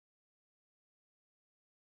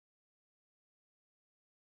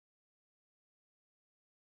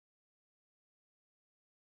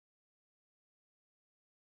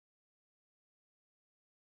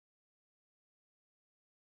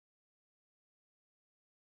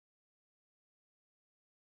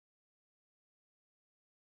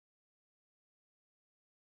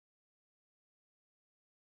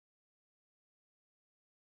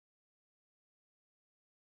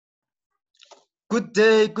Good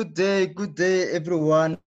day, good day, good day,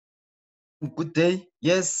 everyone. Good day.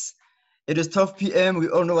 Yes, it is 12 p.m. We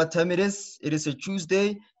all know what time it is. It is a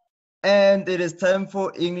Tuesday, and it is time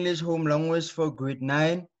for English Home Language for grade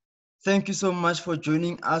 9. Thank you so much for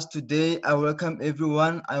joining us today. I welcome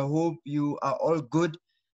everyone. I hope you are all good,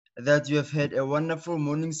 that you have had a wonderful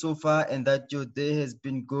morning so far, and that your day has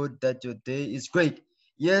been good, that your day is great.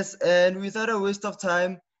 Yes, and without a waste of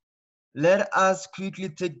time, let us quickly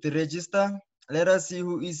take the register. Let us see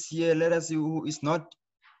who is here. Let us see who is not.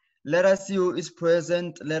 Let us see who is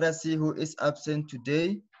present. Let us see who is absent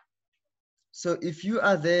today. So if you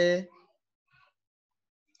are there,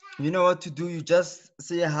 you know what to do. You just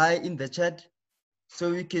say hi in the chat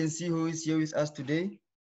so we can see who is here with us today.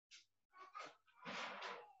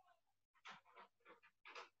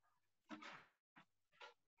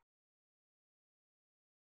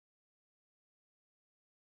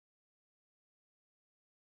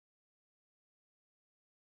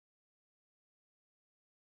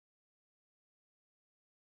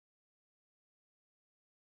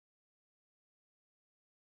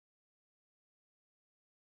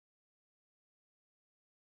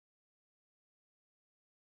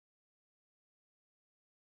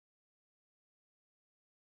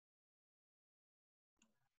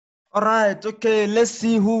 All right, okay, let's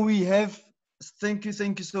see who we have. Thank you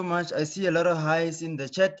so much. I see a lot of highs in the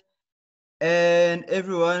chat, and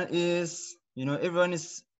everyone is, everyone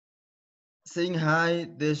is saying hi.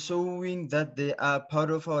 They're showing that they are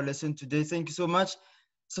part of our lesson today. Thank you so much.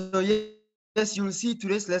 So yes, you'll see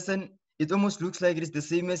today's lesson. It almost looks like it's the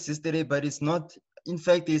same as yesterday, but it's not. In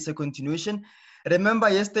fact, it's a continuation. Remember,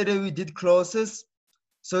 yesterday we did clauses.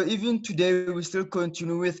 So even today, we still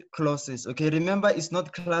continue with clauses. Okay, remember, it's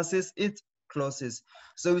not classes, it's clauses.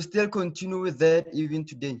 So we still continue with that even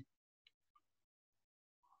today.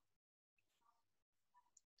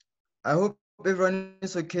 I hope everyone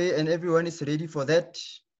is okay and everyone is ready for that.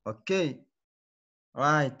 Okay,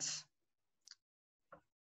 right.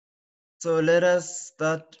 So let us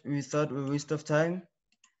start without a waste of time.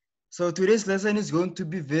 So today's lesson is going to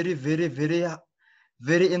be very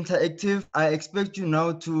interactive. I expect you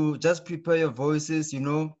now to just prepare your voices,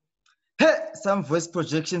 some voice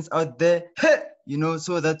projections out there,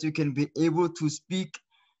 so that you can be able to speak,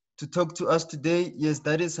 to talk to us today. Yes,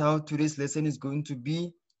 that is how today's lesson is going to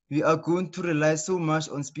be. We are going to rely so much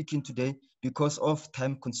on speaking today because of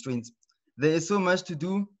time constraints. There is so much to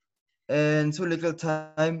do and so little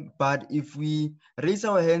time, but if we raise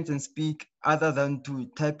our hands and speak other than to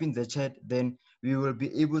type in the chat, then we will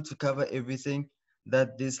be able to cover everything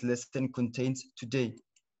that this lesson contains today.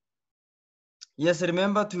 Yes,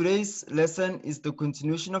 remember today's lesson is the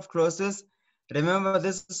continuation of clauses. Remember,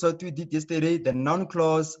 this is what we did yesterday, the noun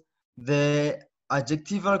clause, the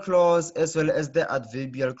adjectival clause, as well as the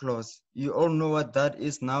adverbial clause. You all know what that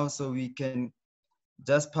is now, so we can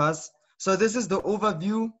just pass. So this is the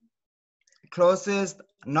overview: clauses,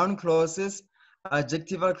 noun clauses,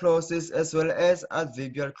 adjectival clauses, as well as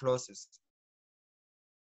adverbial clauses.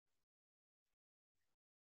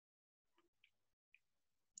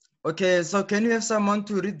 Okay, so can you have someone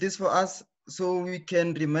to read this for us so we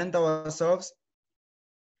can remind ourselves?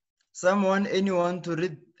 Someone, anyone to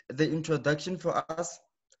read the introduction for us,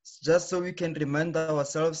 just so we can remind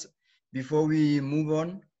ourselves before we move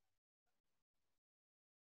on.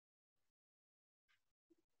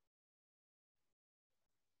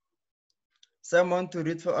 Someone to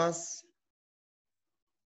read for us.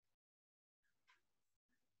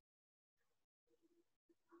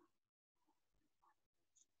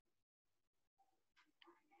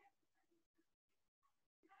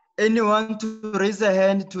 Anyone to raise a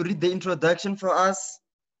hand to read the introduction for us?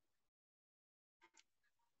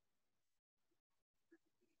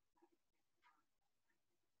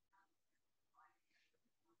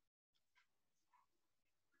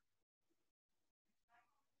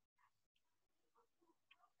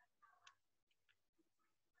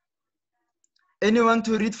 Anyone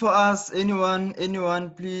to read for us? Anyone,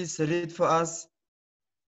 please read for us.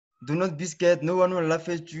 Do not be scared. No one will laugh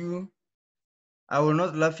at you. I will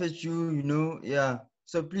not laugh at you, yeah.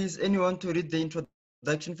 So please, anyone to read the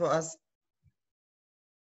introduction for us?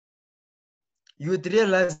 You would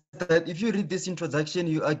realize that if you read this introduction,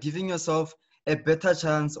 you are giving yourself a better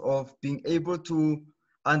chance of being able to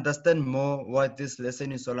understand more what this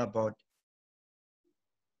lesson is all about.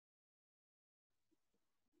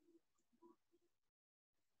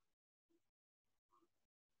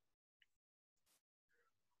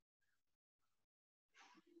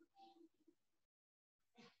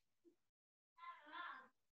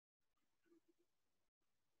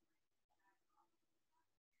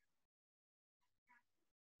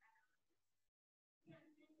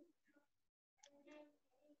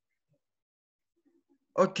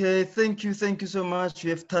 Okay, thank you so much. We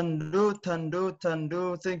have Tando.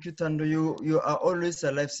 Thank you, Tando. You are always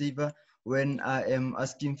a lifesaver when I am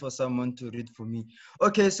asking for someone to read for me.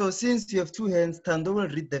 Okay, so since you have two hands, Tando will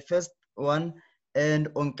read the first one, and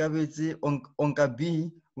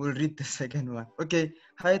Onkabi will read the second one. Okay,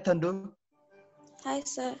 hi Tando. Hi,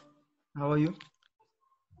 sir. How are you?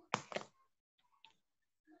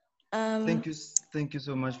 Um, Thank you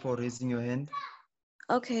so much for raising your hand.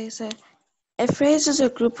 okay, sir. A phrase is a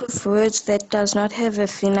group of words that does not have a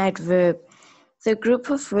finite verb. The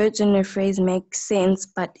group of words in a phrase makes sense,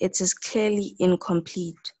 but it is clearly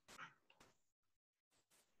incomplete.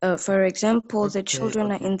 For example, the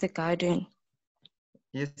children are Okay. in the garden.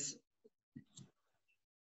 Yes.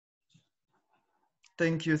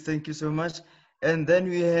 Thank you so much. And then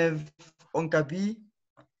we have Onkabi.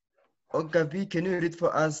 Onkabi, can you read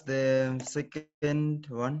for us the second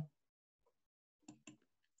one?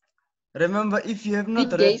 Remember, if you have not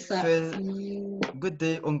Good day, read sir. first, good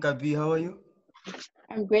day, Onkabi. How are you?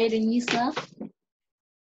 I'm great, and you, sir?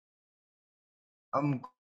 I'm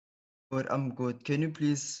good. I'm good. Can you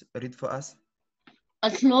please read for us?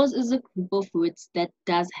 A clause is a group of words that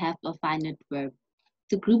does have a finite verb.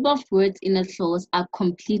 The group of words in a clause are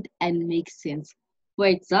complete and make sense. For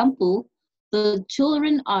example, the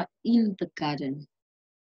children are in the garden.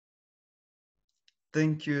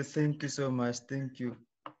 Thank you so much. Thank you.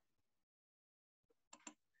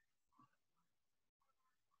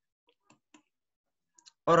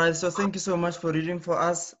 All right. So thank you so much for reading for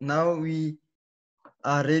us. Now we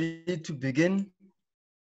are ready to begin.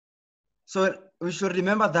 So we should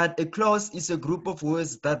remember that a clause is a group of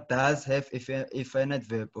words that does have a finite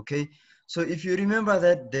verb, okay? So if you remember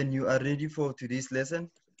that, then you are ready for today's lesson.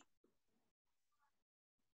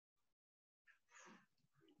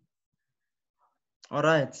 All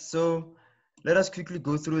right, so let us quickly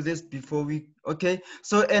go through this before we, okay?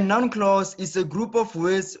 So a noun clause is a group of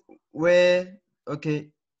words where, okay,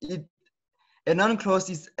 a noun clause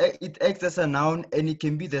it acts as a noun and it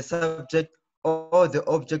can be the subject or the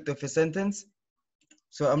object of a sentence.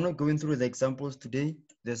 So I'm not going through the examples today.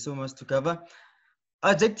 There's so much to cover.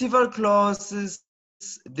 Adjectival clauses,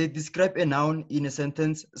 they describe a noun in a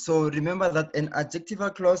sentence. So remember that an adjectival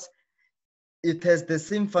clause, it has the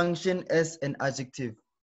same function as an adjective.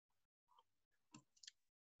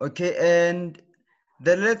 Okay, and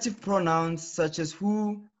the relative pronouns such as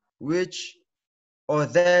who, which, or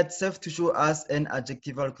that serve to show us an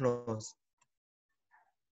adjectival clause.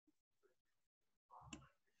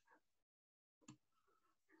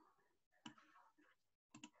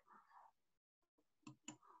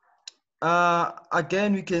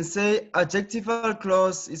 Again, we can say adjectival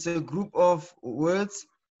clause is a group of words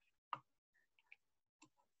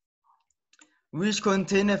which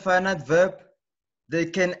contain a finite verb. They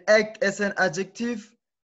can act as an adjective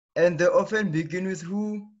and they often begin with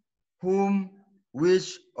who, whom,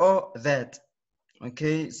 which, or that.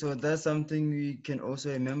 Okay, so that's something we can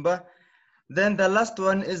also remember. Then the last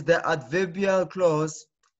one is the adverbial clause.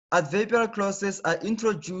 Adverbial clauses are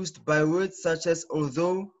introduced by words such as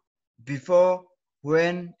although, before,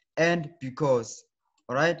 when, and because.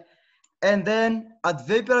 All right. And then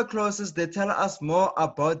adverbial clauses, they tell us more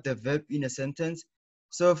about the verb in a sentence.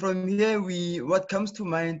 So from here, what comes to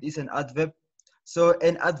mind is an adverb. So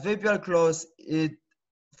an adverbial clause, it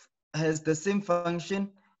has the same function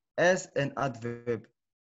as an adverb.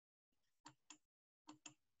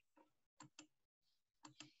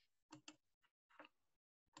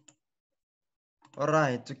 All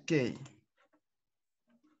right, okay.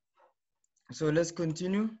 So let's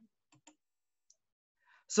continue.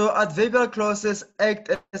 So adverbial clauses act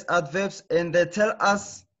as adverbs and they tell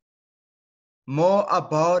us more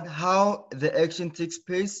about how the action takes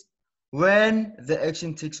place, when the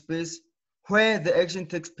action takes place, where the action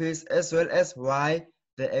takes place, as well as why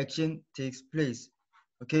the action takes place.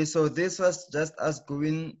 Okay, so this was just us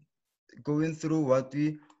going through what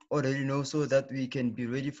we already know so that we can be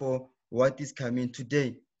ready for what is coming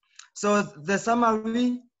today. So the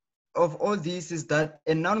summary of all these is that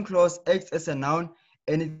a noun clause acts as a noun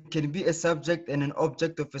and it can be a subject and an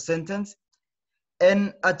object of a sentence.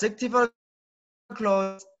 An adjectival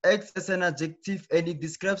clause acts as an adjective and it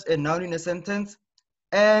describes a noun in a sentence.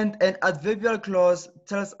 And an adverbial clause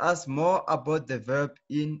tells us more about the verb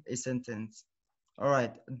in a sentence. All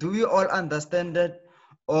right, do we all understand that?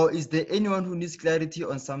 Or is there anyone who needs clarity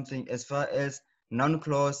on something as far as noun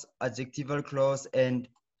clause, adjectival clause, and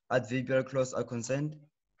adverbial clause are concerned?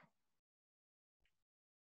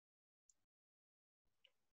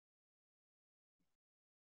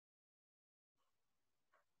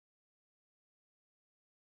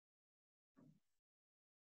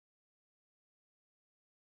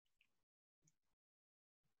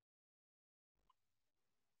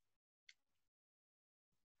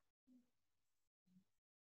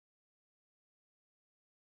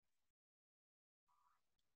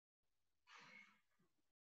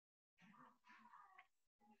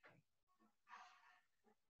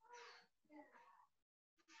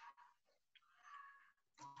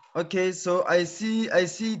 Okay, so I see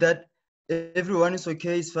that everyone is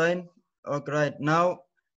okay, it's fine. Okay, right. Now,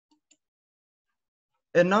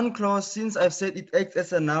 a noun clause, since I've said it acts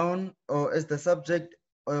as a noun or as the subject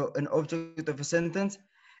or an object of a sentence,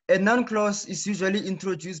 a noun clause is usually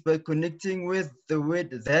introduced by connecting with the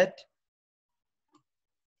word that.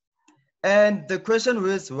 And the question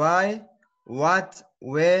was why, what,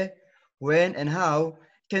 where, when, and how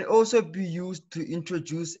can also be used to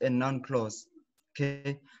introduce a noun clause.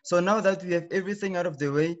 Okay, so now that we have everything out of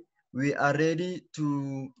the way, we are ready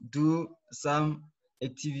to do some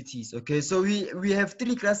activities. Okay, so we have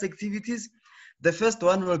 3 class activities. The first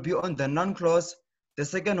one will be on the noun clause, the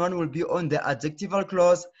second one will be on the adjectival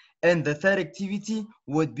clause, and the third activity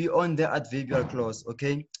would be on the adverbial clause.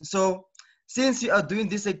 Okay, so since you are doing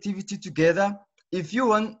this activity together, if you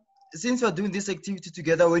want, since you are doing this activity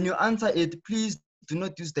together, when you answer it, please do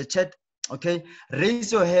not use the chat. Okay,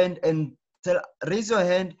 raise your hand and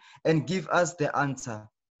give us the answer.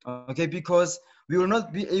 Okay, because we will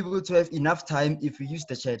not be able to have enough time if we use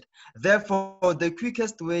the chat. Therefore, the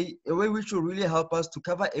quickest way, a way which will really help us to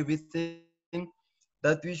cover everything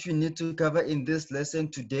that which we need to cover in this lesson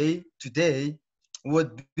today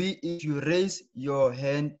would be if you raise your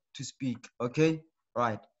hand to speak. Okay,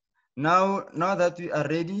 right. Now that we are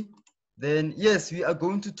ready, then yes, we are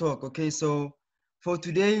going to talk. Okay, so for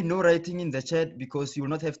today, no writing in the chat because you will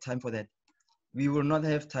not have time for that. We will not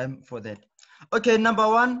have time for that. Okay, number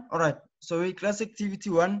 1. All right, so class activity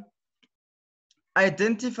 1,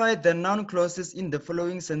 identify the noun clauses in the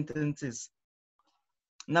following sentences.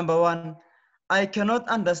 Number 1, I cannot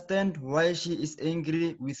understand why she is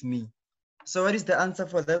angry with me. So what is the answer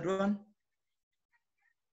for that one?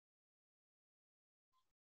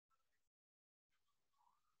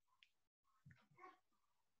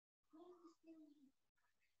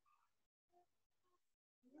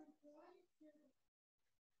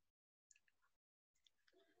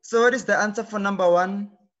 So what is the answer for number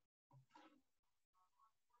 1?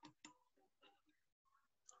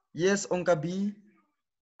 Yes, Onka B.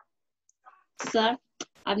 Sir,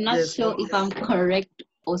 I'm not Yes, sure if I'm correct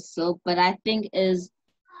or so, but I think is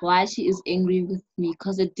why she is angry with me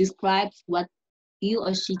because it describes what he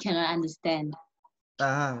or she cannot understand.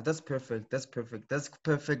 That's perfect. That's perfect. That's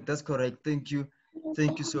perfect. That's correct. Thank you.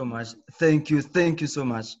 Thank you so much. Thank you. Thank you so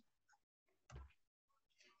much.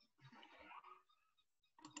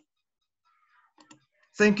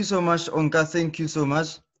 Thank you so much, Onka. Thank you so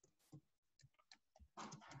much.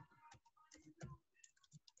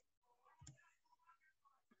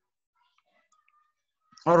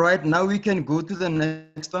 All right, now we can go to the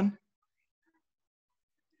next one.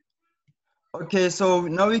 Okay, so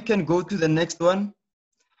now we can go to the next one.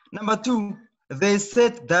 Number 2, they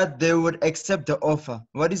said that they would accept the offer.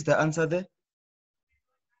 What is the answer there?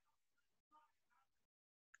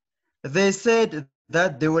 They said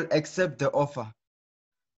that they will accept the offer.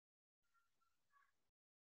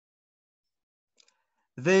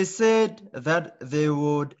 They said that they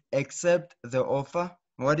would accept the offer.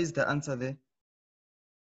 What is the answer there?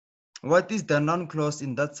 What is the noun clause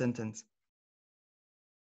in that sentence?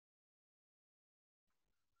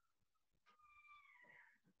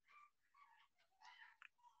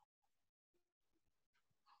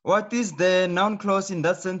 What is the noun clause in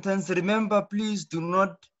that sentence? Remember, please do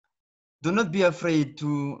not be afraid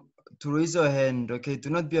to raise your hand. Okay, do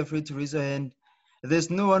not be afraid to raise your hand.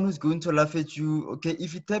 There's no one who's going to laugh at you. Okay,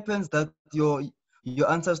 if it happens that your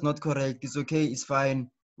answer is not correct, it's okay, it's fine.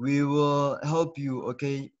 We will help you.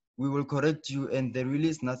 Okay, we will correct you, and there really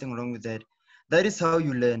is nothing wrong with that. That is how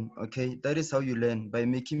you learn. Okay, that is how you learn, by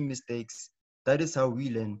making mistakes. That is how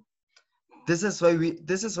we learn. This is why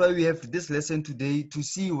we have this lesson today, to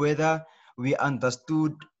see whether we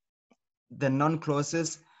understood the noun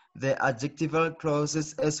clauses, the adjectival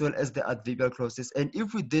clauses, as well as the adverbial clauses. And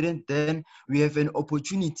if we didn't, then we have an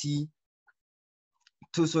opportunity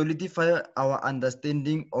to solidify our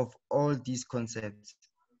understanding of all these concepts.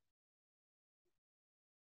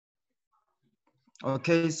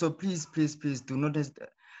 Okay, so please do not hesitate.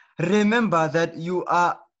 Remember that you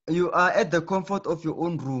are at the comfort of your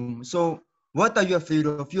own room. So what are you afraid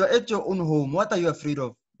of? You are at your own home. What are you afraid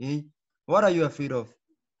of? Eh? What are you afraid of?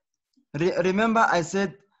 Remember, I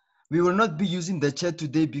said we will not be using the chat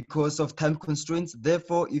today because of time constraints.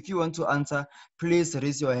 Therefore, if you want to answer, please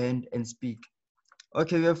raise your hand and speak.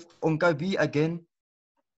 Okay, we have Onka B again.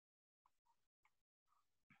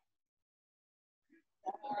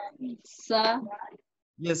 Sir?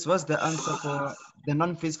 Yes, what's the answer for the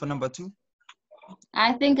non-phrase for number 2?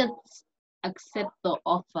 I think it's accept the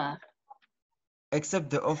offer. Accept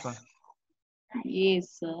the offer.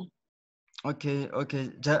 Yes, sir. Okay, okay.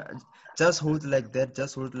 Just hold like that.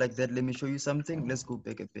 Just hold like that. Let me show you something. Let's go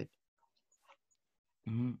back a bit.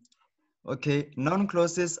 Mhm. Okay, noun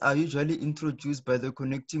clauses are usually introduced by the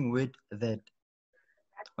connecting word that.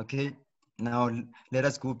 Okay, now let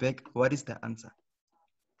us go back. What is the answer?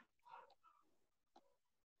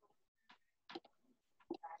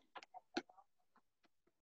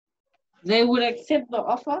 They would accept the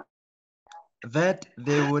offer. That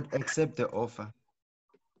they would accept the offer.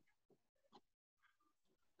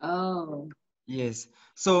 Oh, Yes.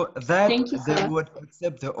 So that thank you, they sir. would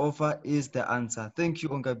accept the offer is the answer. Thank you,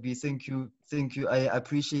 Ongabi. Thank you. Thank you. I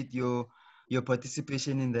appreciate your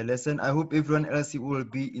participation in the lesson. I hope everyone else will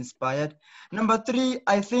be inspired. Number 3,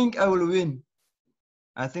 I think I will win.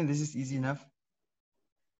 I think this is easy enough.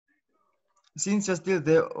 Since you're still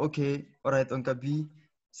there, okay. All right, Onkabi.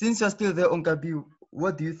 Since you're still there, Onkabi,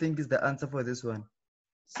 what do you think is the answer for this one?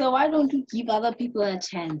 So why don't you give other people a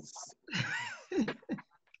chance?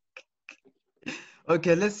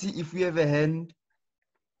 Okay, let's see if we have a hand.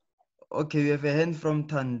 Okay, we have a hand from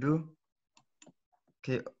Tandu.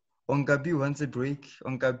 Okay, Ongabi wants a break.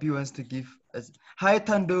 Ongabi wants to give us. Hi,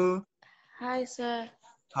 Tandu. Hi, sir.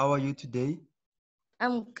 How are you today?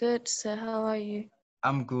 I'm good, sir. How are you?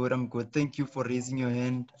 I'm good. I'm good. Thank you for raising your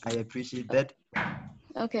hand. I appreciate that.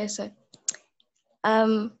 Okay, sir.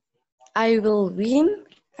 I will win,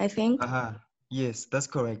 I think. Yes, that's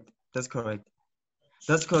correct. That's correct.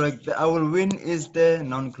 That's correct. The I will win is the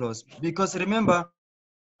noun clause. Because remember,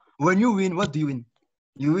 when you win, what do you win?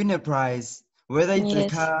 You win a prize, whether it's a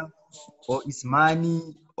Yes. car or it's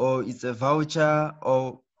money or it's a voucher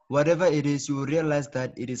or whatever it is, you will realize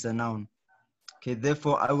that it is a noun. Okay,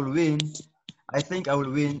 therefore I will win. I think I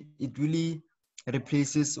will win. It really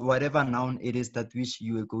replaces whatever noun it is that which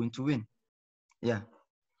you are going to win. Yeah.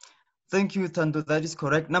 Thank you, Tando. That is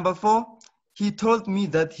correct. Number 4, he told me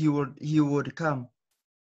that he would come.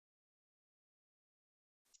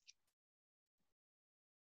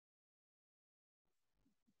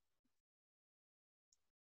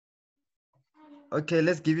 Okay,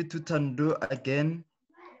 let's give it to Tando again.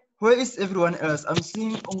 Where is everyone else? I'm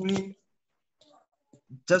seeing only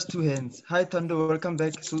just 2 hands. Hi, Tando. Welcome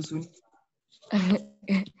back so soon.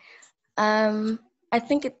 I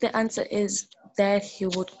think the answer is that he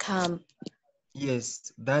would come.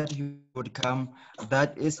 Yes, that he would come.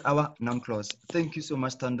 That is our noun clause. Thank you so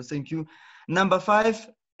much, Tando. Thank you. Number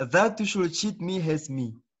 5, that you should cheat me has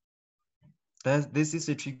me. This is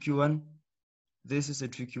a tricky one. This is a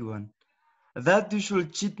tricky one. That you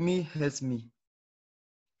should cheat me has me.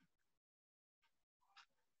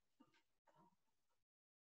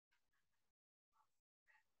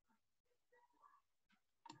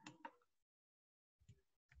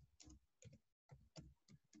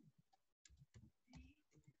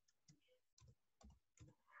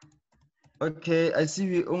 Okay, I see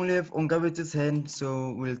we only have Onkabeti's hand,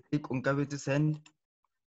 so we'll take Onkabeti's hand.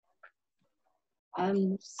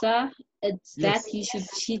 Sir, it's Yes. that you should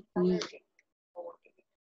cheat me.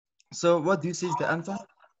 So what do you say is the answer?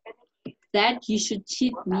 That you should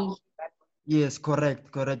cheat me. Yes,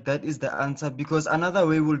 correct, correct. That is the answer, because another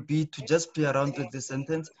way would be to just play around with the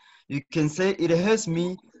sentence. You can say, it hurts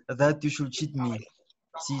me that you should cheat me.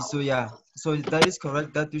 See, so yeah, so that is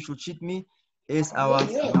correct. That you should cheat me is our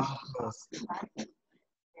noun clause.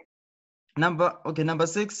 Number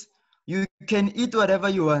 6, you can eat whatever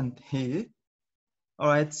you want. Hey, all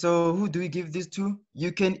right. So who do we give this to?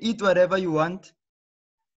 You can eat whatever you want.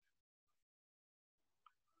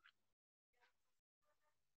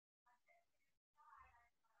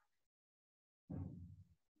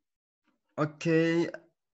 Okay,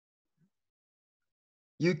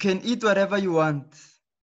 you can eat whatever you want.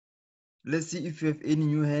 Let's see if you have any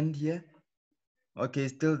new hand here. Okay,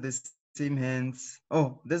 still the same hands.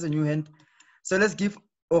 Oh, there's a new hand. So let's give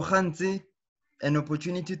Ohanzi an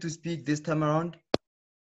opportunity to speak this time around.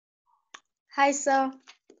 Hi, sir.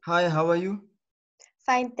 Hi, how are you?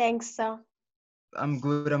 Fine, thanks, sir. I'm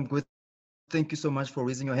good, I'm good. Thank you so much for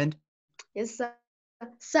raising your hand. Yes, sir.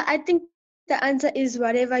 So I think the answer is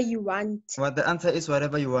whatever you want. Well, the answer is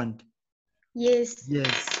whatever you want. Yes.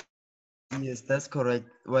 Yes, yes, that's correct.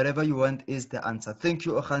 Whatever you want is the answer. Thank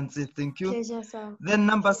you, Ohanzi. Thank you. Pleasure, sir. Then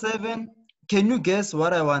number 7, can you guess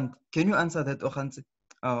what I want? Can you answer that, Ohanzi?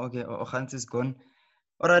 Oh, okay, Ohanzi is gone.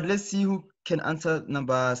 All right, let's see who can answer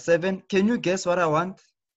number 7. Can you guess what I want?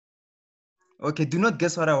 Okay, do not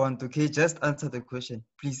guess what I want, okay? Just answer the question,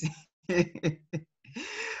 please.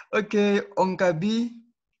 Okay, Onkabi.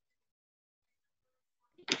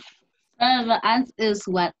 The answer is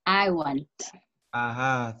what I want.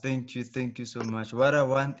 Aha, thank you so much. What I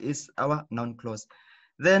want is our noun clause.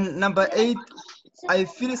 Then number 8, I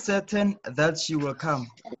feel certain that she will come.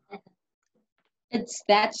 It's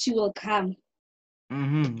that she will come.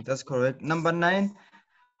 That's correct. Number 9,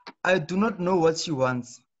 I do not know what she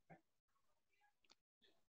wants.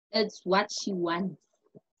 It's what she wants.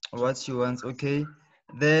 What she wants, okay.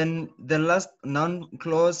 Then the last noun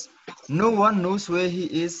clause, no one knows where he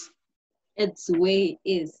is. It's where he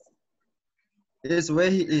is. Is where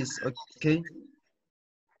he is, okay.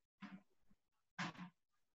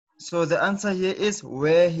 So the answer here is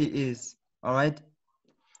where he is, all right.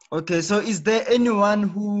 Okay, so is there anyone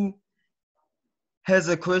who has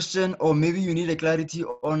a question, or maybe you need a clarity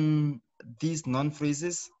on these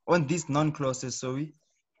non-phrases, on these non-clauses, sorry?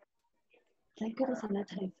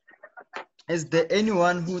 Is there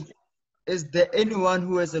anyone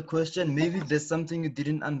who has a question? Maybe there's something you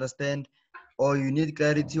didn't understand, or you need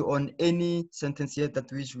clarity on any sentence here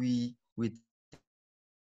that which we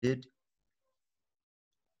did.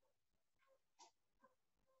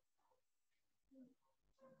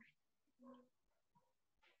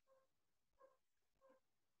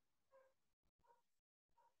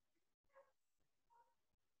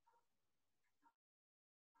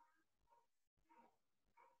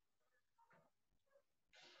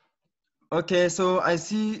 Okay, so I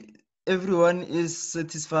see everyone is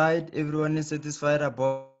satisfied. Everyone is satisfied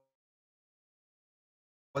about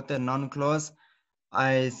the noun clause.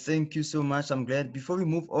 I thank you so much. I'm glad. Before we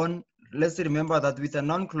move on, let's remember that with a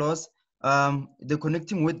noun clause, the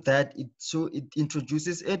connecting with that, it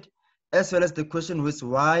introduces it, as well as the question with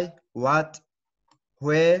why, what,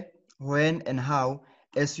 where, when, and how,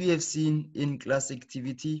 as we have seen in class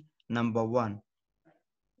activity number 1.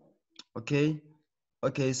 Okay.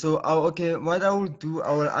 Okay, so okay, what I will do,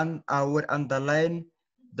 I will underline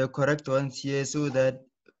the correct ones here, so that,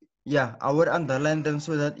 yeah, I will underline them,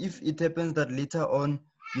 so that if it happens that later on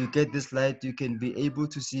you get the slide, you can be able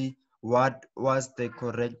to see what was the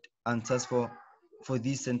correct answers for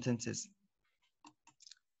these sentences.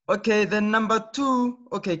 Okay, then number 2,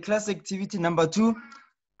 okay, class activity number 2,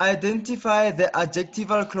 identify the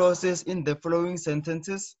adjectival clauses in the following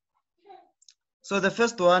sentences. So the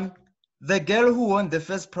first one, the girl who won the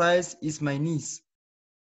first prize is my niece.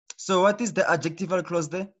 So what is the adjectival clause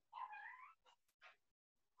there?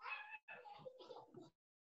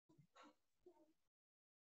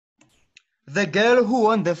 The girl who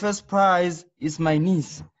won the first prize is my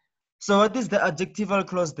niece. So what is the adjectival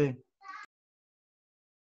clause there?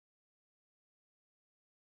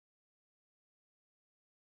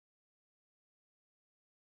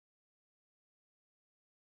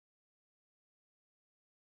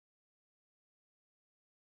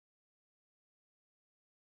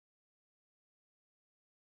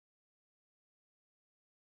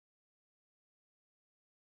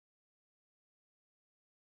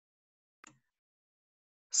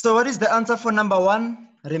 So what is the answer for number 1?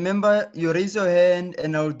 Remember, you raise your hand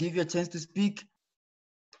and I'll give you a chance to speak.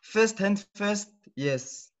 First hand first,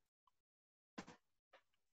 yes.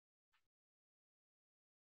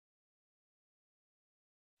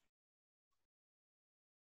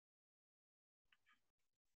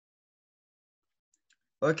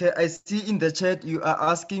 Okay, I see in the chat you are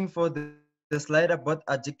asking for the slide about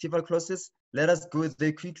adjectival clauses. Let us go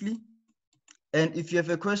there quickly. And if you have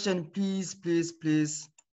a question, please.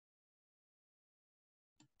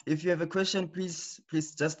 If you have a question, please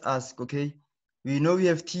just ask, okay? We know we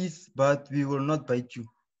have teeth, but we will not bite you.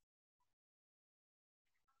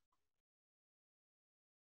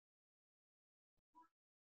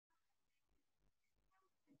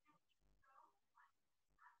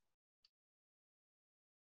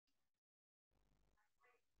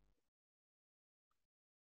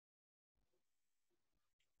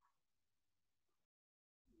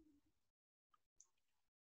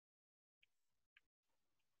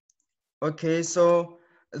 Okay, so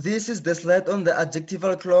this is the slide on the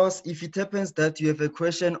adjectival clause. If it happens that you have a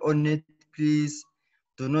question on it, please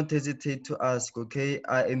do not hesitate to ask, okay?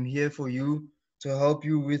 I am here for you to help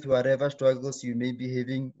you with whatever struggles you may be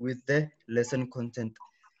having with the lesson content.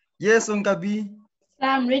 Yes, Onkabi? So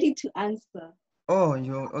I'm ready to answer. Oh,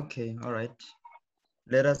 you're okay, all right.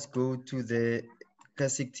 Let us go to the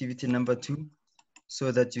class activity number 2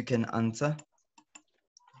 so that you can answer.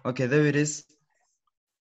 Okay, there it is.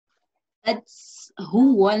 It's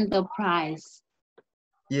who won the prize.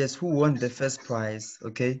 Yes, who won the first prize,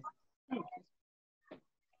 okay?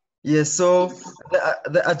 Yes, so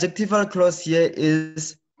the adjectival clause here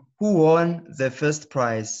is who won the first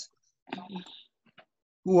prize.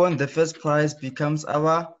 Who won the first prize becomes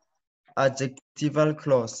our adjectival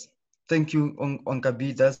clause. Thank you,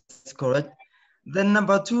 Onkabi, that's correct. Then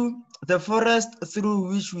number 2, the forest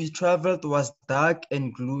through which we traveled was dark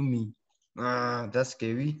and gloomy. That's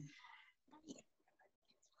scary.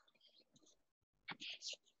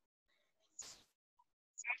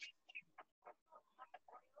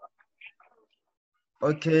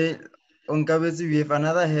 Okay, Onkabezi, we have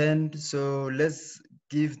another hand, so let's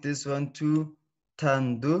give this one to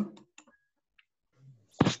Tandu.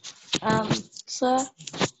 Sir,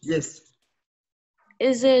 Yes.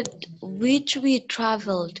 is it which we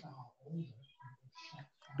traveled?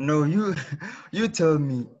 No, you you tell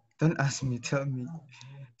me. Don't ask me, tell me.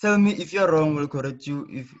 Tell me if you're wrong, we'll correct you.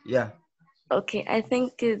 If yeah. Okay, I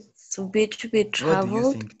think it's which we What do you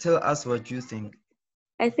traveled. think? Tell us what you think.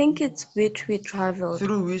 I think it's which we traveled.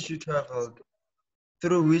 Through which you traveled.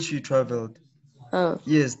 Through which you traveled. Oh,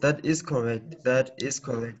 Yes, that is correct. That is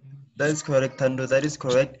correct. That is correct, Tando. That is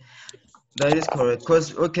correct. That is correct.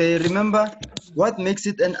 Because okay, remember what makes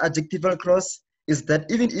it an adjectival clause is that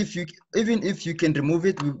even if you can remove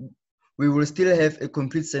it, we will still have a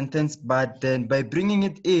complete sentence. But then by bringing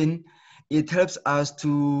it in, it helps us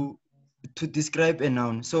to describe a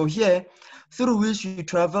noun. So here, through which you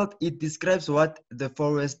traveled, it describes what the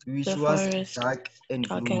forest, which the was forest, dark and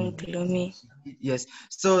dark gloomy. and gloomy. Yes.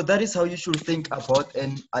 So that is how you should think about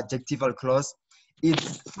an adjectival clause. It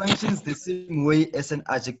functions the same way as an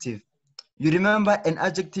adjective. You remember an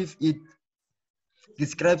adjective, it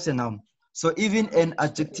describes a noun. So even an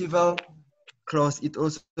adjectival clause, it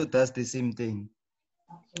also does the same thing.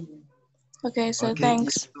 Okay, so Okay,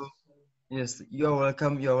 thanks. yes, you're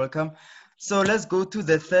welcome, you're welcome. So let's go to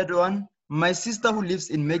the third one. My sister who lives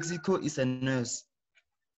in Mexico is a nurse.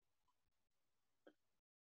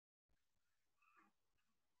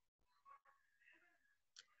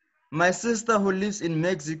 My sister who lives in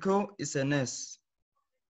Mexico is a nurse.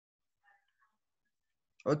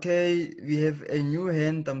 Okay, we have a new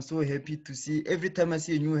hand. I'm so happy to see. Every time I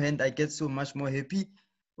see a new hand, I get so much more happy.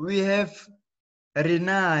 We have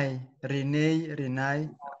Renai.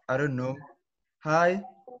 I don't know. Hi,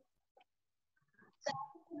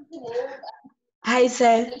 Hi,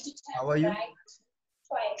 sir. how are you?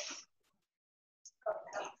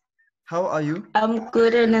 How are you? I'm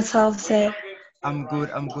good and yourself, sir. I'm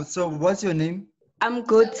good, I'm good. So what's your name? I'm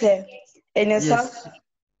good, sir. And yourself? Yes.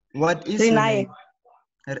 What is your Renai. name?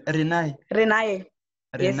 Renai. Renai.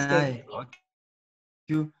 Yes, sir. Renai. Okay.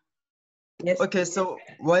 You. Yes. Okay, so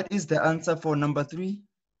what is the answer for number 3?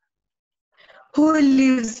 Who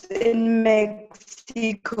lives in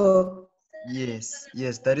Mexico? Yes,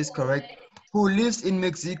 yes, that is correct. Who lives in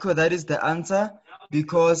Mexico? That is the answer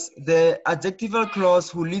because the adjectival clause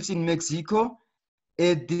who lives in Mexico,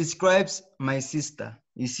 it describes my sister.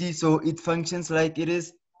 You see, so it functions like it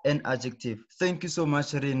is an adjective. Thank you so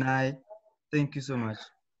much, Renai. Thank you so much.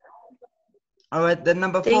 All right, then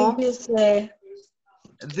number 4. Thank you, sir.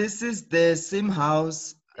 This is the same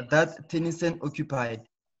house that Tennyson occupied.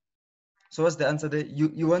 So what's the answer there?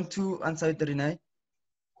 You want to answer it, Renai?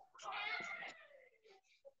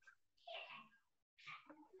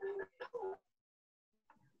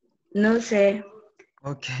 No, sir.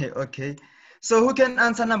 Okay, okay. So who can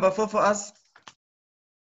answer number 4 for us?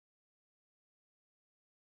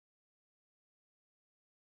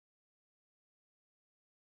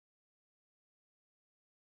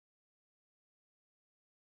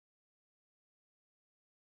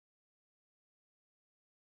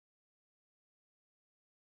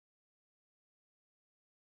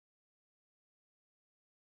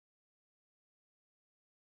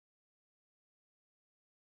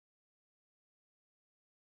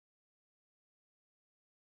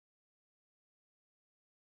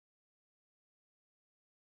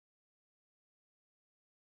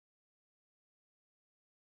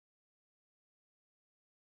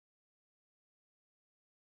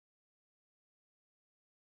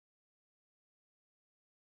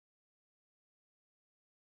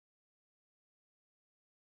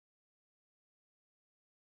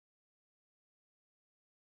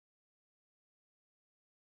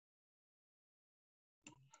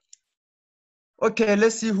 Okay,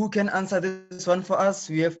 let's see who can answer this one for us.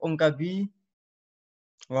 We have Onkabi.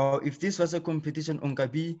 Wow, if this was a competition,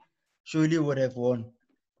 Onkabi surely would have won.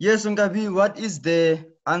 Yes, Onkabi, what is the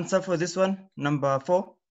answer for this one? Number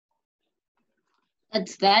 4?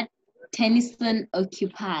 It's that Tennyson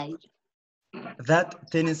occupied. That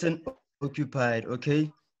Tennyson occupied,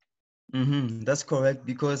 okay? That's correct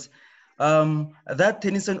because that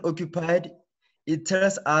Tennyson occupied, it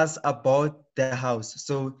tells us about the house.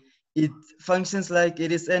 So it functions like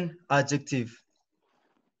it is an adjective.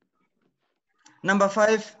 Number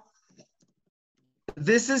 5,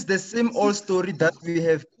 this is the same old story that we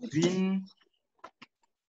have been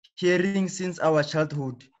hearing since our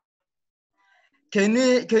childhood. Can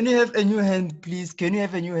you have a new hand, please? Can you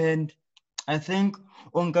have a new hand? I think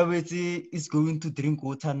Onkabeti is going to drink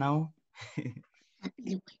water now.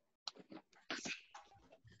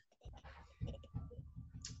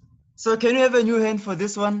 So can you have a new hand for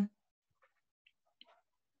this one?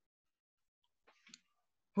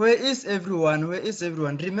 Where is everyone? Where is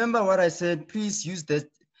everyone? Remember what I said, please use that.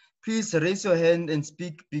 Please raise your hand and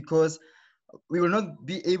speak, because we will not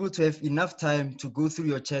be able to have enough time to go through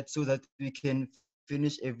your chat so that we can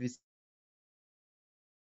finish everything,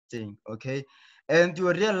 okay? And you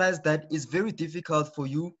will realize that it's very difficult for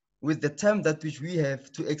you with the time that which we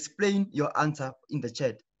have to explain your answer in the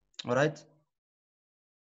chat, all right?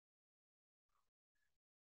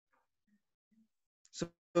 So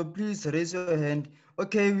please raise your hand.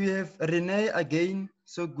 Okay, we have Renee again.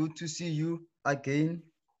 So good to see you again.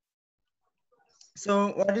 So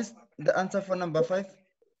what is the answer for number 5?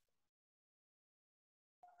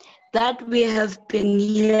 That we have been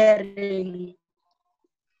hearing.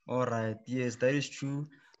 All right, yes, that is true.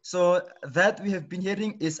 So that we have been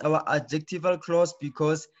hearing is our adjectival clause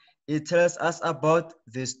because it tells us about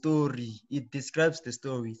the story. It describes the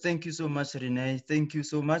story. Thank you so much, Renee. Thank you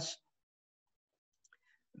so much.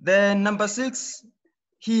 Then number 6,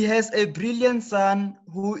 he has a brilliant son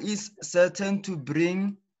who is certain to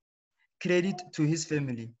bring credit to his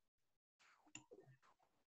family.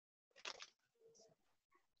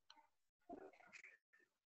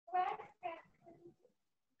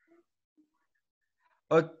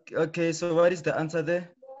 Okay, so what is the answer there?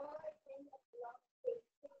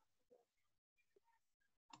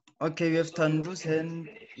 Okay, we have Tandu's hand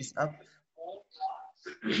is up.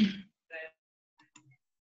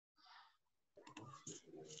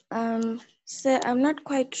 Sir, I'm not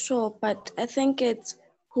quite sure, but I think it's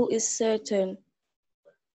who is certain.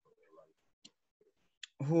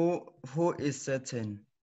 Who is certain?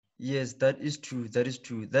 Yes, that is true. That is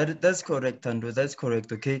true. That's correct, Tando. That's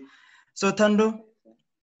correct. Okay. So Tando,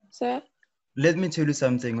 Sir? let me tell you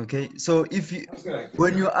something. Okay. So if you,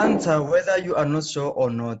 when you answer whether you are not sure or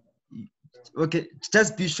not, okay,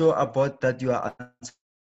 just be sure about that you are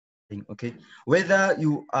answering. Okay. Whether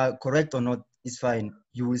you are correct or not is fine.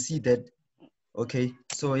 You will see that. Okay.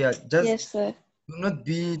 So yeah, just Yes, sir. do not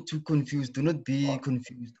be too confused. Do not be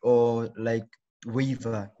confused or like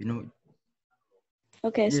waver. You know.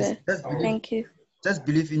 Okay, Yes. sir. Thank you. Just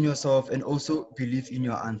believe in yourself and also believe in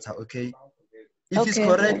your answer, okay? If it's Okay,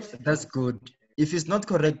 correct, sir. that's good. If it's not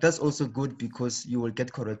correct, that's also good because you will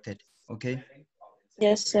get corrected, okay?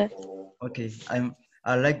 Yes, sir. Okay,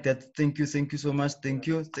 I like that. Thank you so much. Thank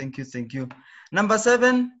you. Number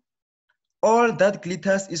 7, all that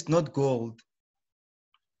glitters is not gold.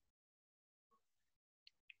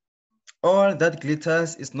 All that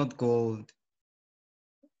glitters is not gold.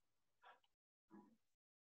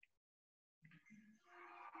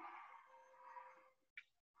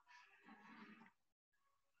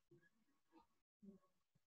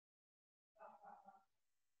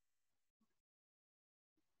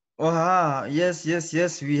 Oh, yes.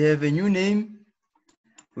 We have a new name.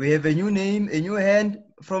 We have a new name, a new hand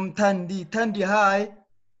from Tandi. Tandi, hi.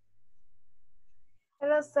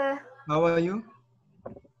 Hello, sir. How are you?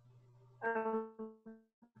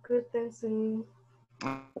 Good, thanks.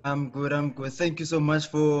 I'm good. Thank you so much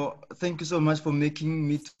for making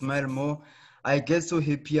me smile more. I get so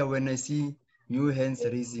happier when I see new hands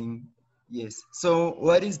raising. Yes. So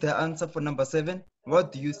what is the answer for number 7?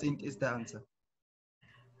 What do you think is the answer?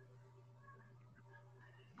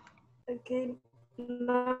 Okay,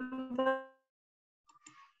 number.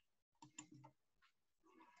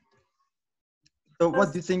 So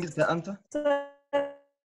what do you think is the answer? 7.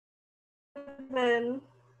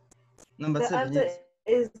 Number The 7, answer yes.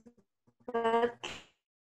 is that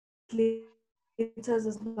glitters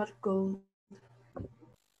is not gold.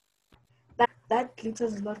 That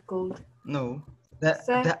glitters is not gold. No.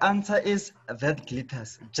 Sir? The answer is that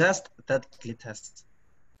glitters. Just that glitters.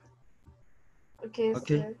 Okay,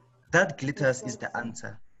 Okay. sir. That glitters Yes, is the sir.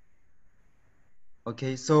 answer.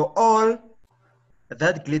 Okay. So all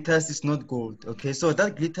that glitters is not gold. Okay. So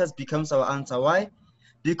that glitters becomes our answer. Why?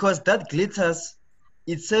 Because that glitters,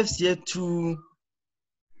 it serves here to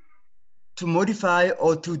modify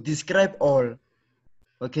or to describe all.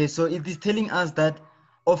 Okay, so it is telling us that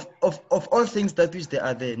of all things that which they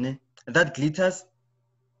are there, ne, that glitters,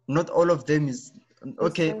 not all of them is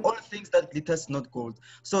okay. Yes, All things that glitters not gold.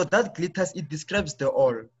 So that glitters, it describes the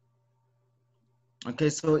all. Okay,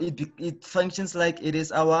 so it functions like it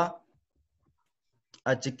is our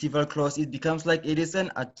adjectival clause. It becomes like it is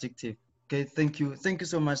an adjective. Okay, thank you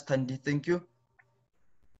so much, Tandi. Thank you.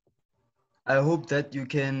 I hope that you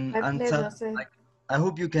can My answer. pleasure, sir. I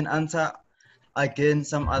hope you can answer again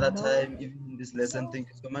some other time, even in this lesson. Thank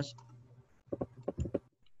you so much.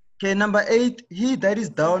 Okay, number 8, he that is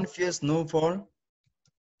down fears no fall.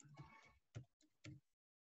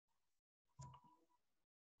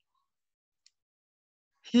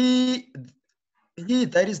 He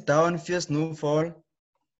that is down fears no fall.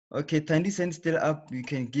 Okay, Tandy Sen still up. You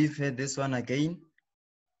can give her this one again.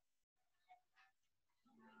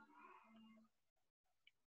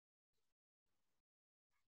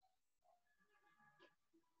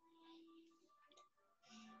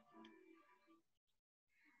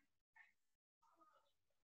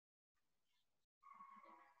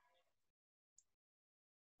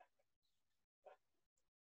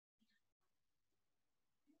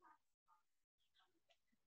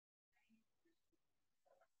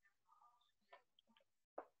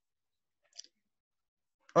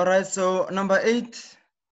 All right, so number 8.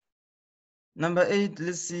 Number 8,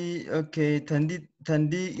 let's see. Okay, Tandy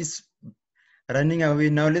is running away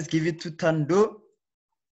now. Let's give it to Tando.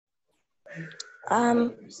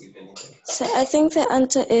 So I think the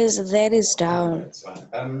answer is that is down.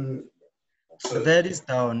 That is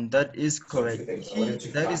down. That is correct. He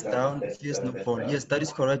that is down fears no fall. Yes, that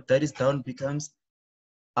is correct. That is down becomes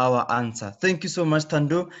our answer. Thank you so much,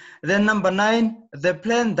 Tando. Then number 9, the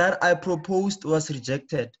plan that I proposed was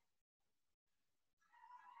rejected.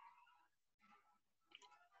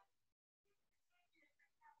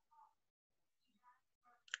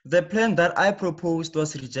 The plan that I proposed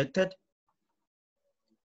was rejected.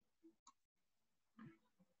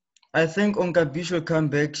 I think Onkabi should come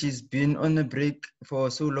back. She's been on a break for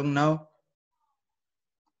so long now.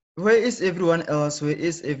 Where is everyone else? Where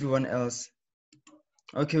is everyone else?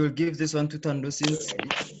 Okay, we'll give this one to Tando since it's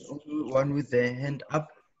the only one with their hand up.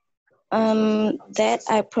 That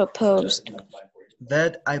I proposed.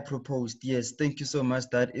 That I proposed. Yes, thank you so much.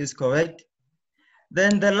 That is correct.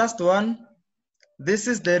 Then the last one. This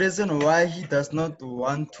is the reason why he does not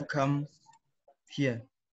want to come here.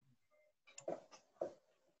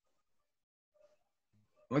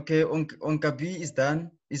 Okay, Onkabi is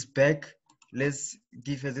done, is back. Let's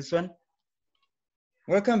give her this one.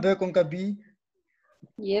 Welcome back, Onkabi.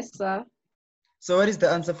 Yes, sir. So what is the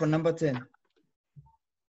answer for number 10?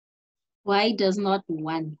 Why he does not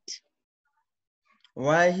want?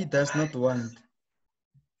 Why he does not want.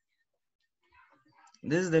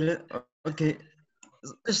 This is the, okay.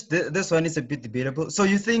 This one is a bit debatable. So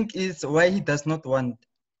you think it's why he does not want?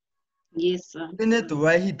 Yes, sir. Isn't it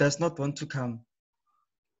why he does not want to come?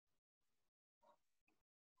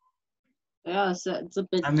 Yeah, so it's a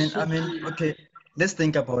bit I mean, tricky. okay, let's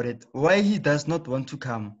think about it. Why he does not want to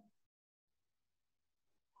come?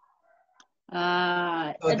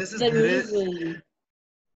 So It's this is the the reason.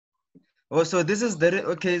 Oh, so this is the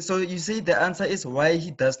okay. So you see, the answer is why he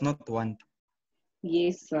does not want.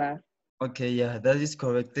 Yes, sir. Okay, yeah, that is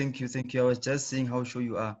correct. Thank you, thank you. I was just seeing how sure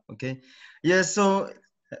you are. Okay, yeah. So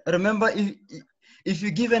remember, if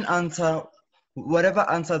you give an answer, whatever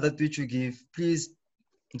answer that which you give, please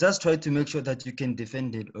just try to make sure that you can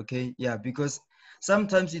defend it. Okay, yeah, because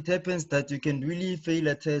sometimes it happens that you can really fail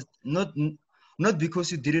a test, not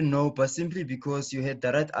because you didn't know, but simply because you had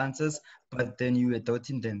the right answers, but then you were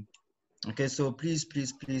doubting them. Okay, so please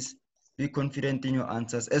be confident in your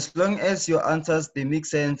answers. As long as your answers, they make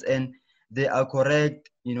sense and they are correct,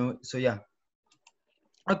 you know, so yeah.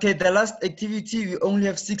 Okay, the last activity, we only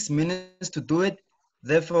have 6 minutes to do it.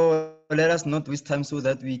 Therefore, let us not waste time so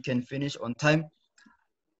that we can finish on time,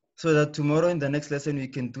 so that tomorrow in the next lesson, we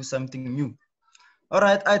can do something new. All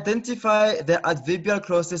right, identify the adverbial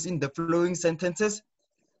clauses in the following sentences.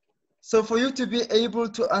 So for you to be able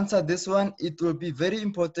to answer this one, it will be very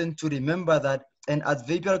important to remember that an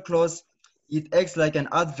adverbial clause, it acts like an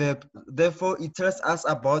adverb. Therefore, it tells us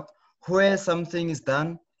about where something is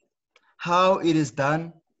done, how it is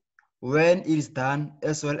done, when it is done,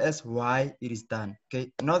 as well as why it is done.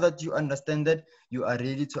 Okay, now that you understand that, you are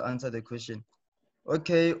ready to answer the question.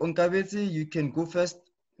 Okay, Onkabeti, you can go first.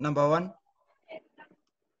 Number 1.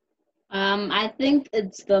 I think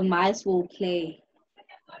it's the mice will play.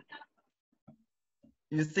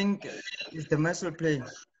 You think it's the mice will play?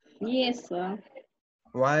 Yes, sir.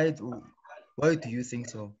 Why do you think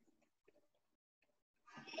so?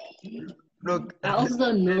 Look, I also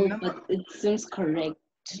don't know, remember, but it seems correct.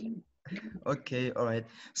 okay, all right.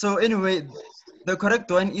 So anyway, the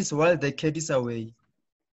correct one is while the cat is away.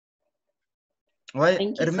 Why?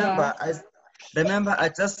 Thank you, sir. Remember, I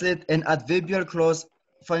just said an adverbial clause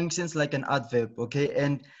functions like an adverb, okay?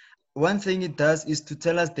 And one thing it does is to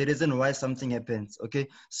tell us the reason why something happens, okay?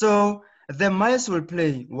 So the mice will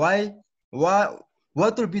play. Why? What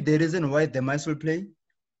will be the reason why the mice will play?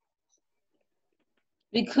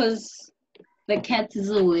 Because The cat is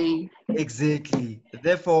away. Exactly.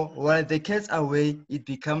 Therefore, while the cat's away, it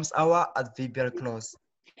becomes our adverbial clause.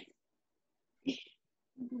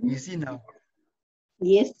 You see now?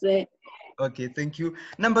 Yes, sir. Okay, thank you.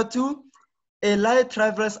 Number 2, a lie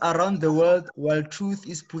travels around the world while truth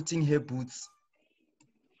is putting her boots.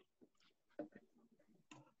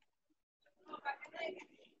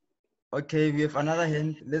 Okay, we have another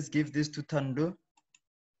hand. Let's give this to Tando.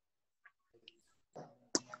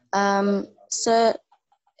 So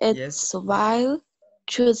it's Yes. while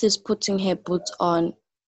truth is putting her boots on.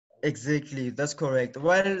 Exactly, that's correct.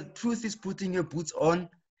 While truth is putting her boots on,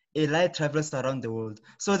 a lie travels around the world.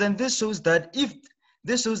 So then this shows that if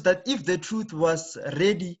the truth was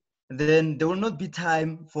ready, then there will not be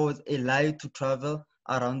time for a lie to travel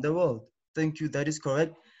around the world. Thank you, that is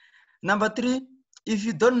correct. Number 3, if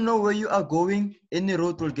you don't know where you are going, any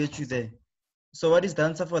road will get you there. So what is the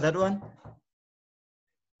answer for that one?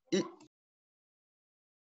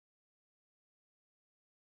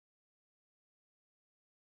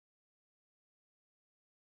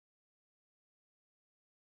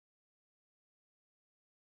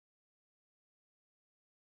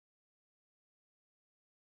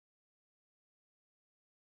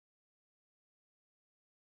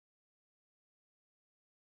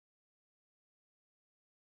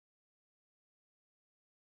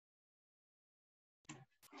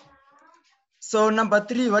 So number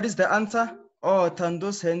 3, what is the answer? Oh,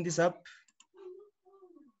 Tando's hand is up.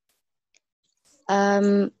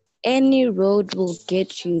 Any road will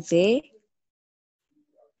get you there.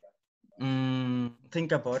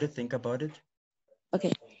 Think about it.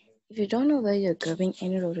 Okay, if you don't know where you're going,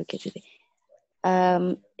 any road will get you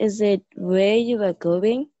there. Is it where you are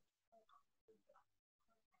going?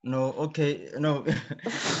 No, okay, no.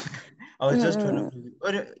 I was just trying to.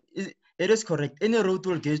 But it is correct. Any road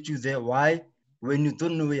will get you there. Why? When you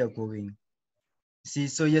don't know where you're going. See,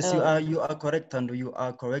 so yes, you are correct, Tando. You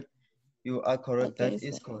are correct. You are correct. Okay, That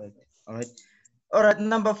is so correct. All right. All right.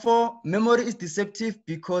 Number 4, memory is deceptive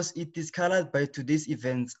because it is colored by today's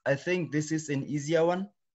events. I think this is an easier one.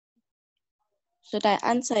 should I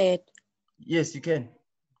answer it? Yes, you can.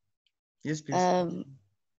 Yes, please.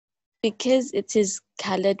 Because it is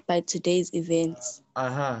colored by today's events.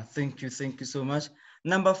 Aha, thank you so much.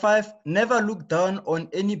 Number 5, never look down on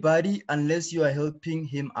anybody unless you are helping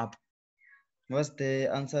him up. What's the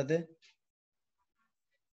answer there?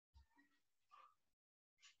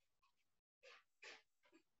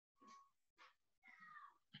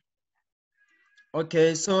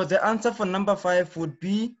 Okay, so the answer for number 5 would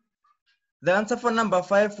be,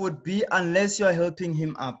 unless you are helping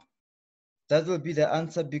him up. That will be the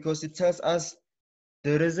answer because it tells us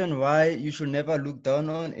the reason why you should never look down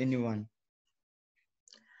on anyone.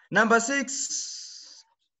 Number 6.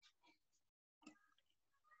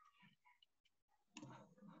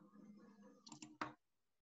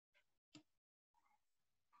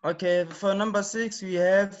 Okay, for number 6, we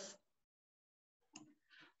have,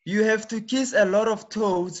 you have to kiss a lot of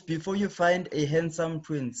toads before you find a handsome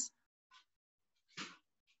prince.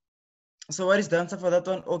 So what is the answer for that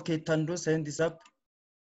one? Okay, Tando, send this up.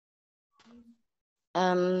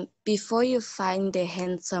 Before you find the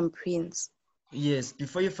handsome prince. Yes,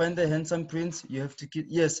 before you find the handsome prince, you have to kiss.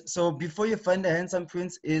 Yes, so before you find the handsome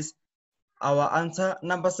prince is our answer.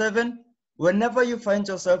 Number 7, whenever you find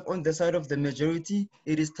yourself on the side of the majority,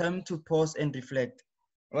 it is time to pause and reflect.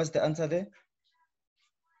 What's the answer there?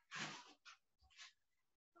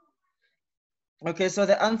 Okay, so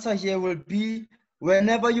the answer here will be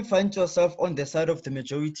whenever you find yourself on the side of the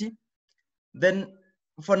majority. Then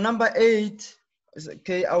for number 8,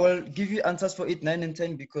 okay, I will give you answers for 8, 9, and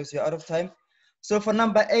 10 because you're out of time. So for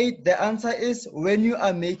number 8, the answer is when you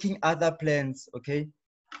are making other plans, okay?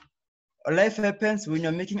 Life happens when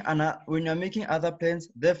you're making other plans.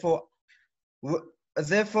 Therefore,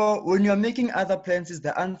 when you're making other plans is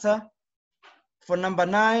the answer. For number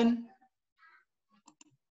 9,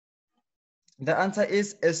 the answer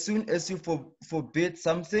is as soon as you forbid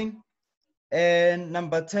something. And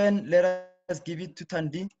number 10, let us give it to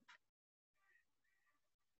Tandi.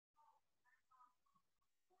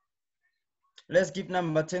 Let's give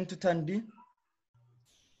number 10 to Tandi.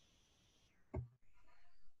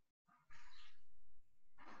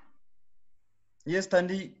 Yes,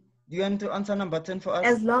 Tandi, you want to answer number 10 for us?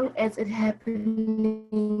 As long as it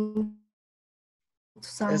happening to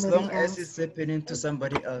somebody As long else. as it's happening to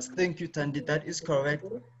somebody else. Thank you, Tandi. That is correct.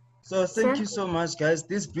 So thank you so much, guys.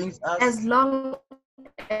 This brings us. As long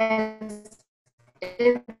as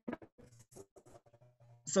it...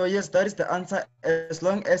 So yes, that is the answer. As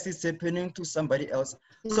long as it's happening to somebody else.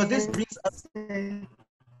 So this brings us.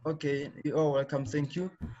 Okay, you are welcome. Thank you.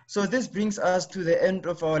 So this brings us to the end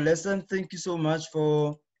of our lesson. Thank you so much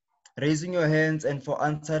for raising your hands and for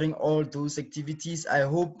answering all those activities. I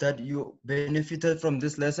hope that you benefited from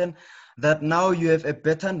this lesson, that now you have a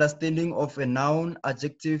better understanding of a noun,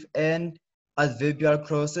 adjective, and adverbial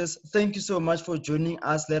clauses. Thank you so much for joining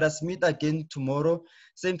us. Let us meet again tomorrow,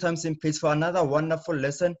 same time, same place, for another wonderful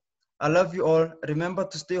lesson. I love you all. Remember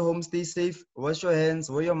to stay home, stay safe, wash your hands,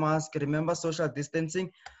 wear your mask, remember social distancing.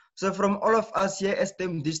 So from all of us here at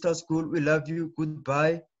STEM Digital School, we love you.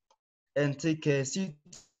 Goodbye and take care. See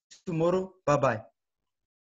you tomorrow. Bye-bye.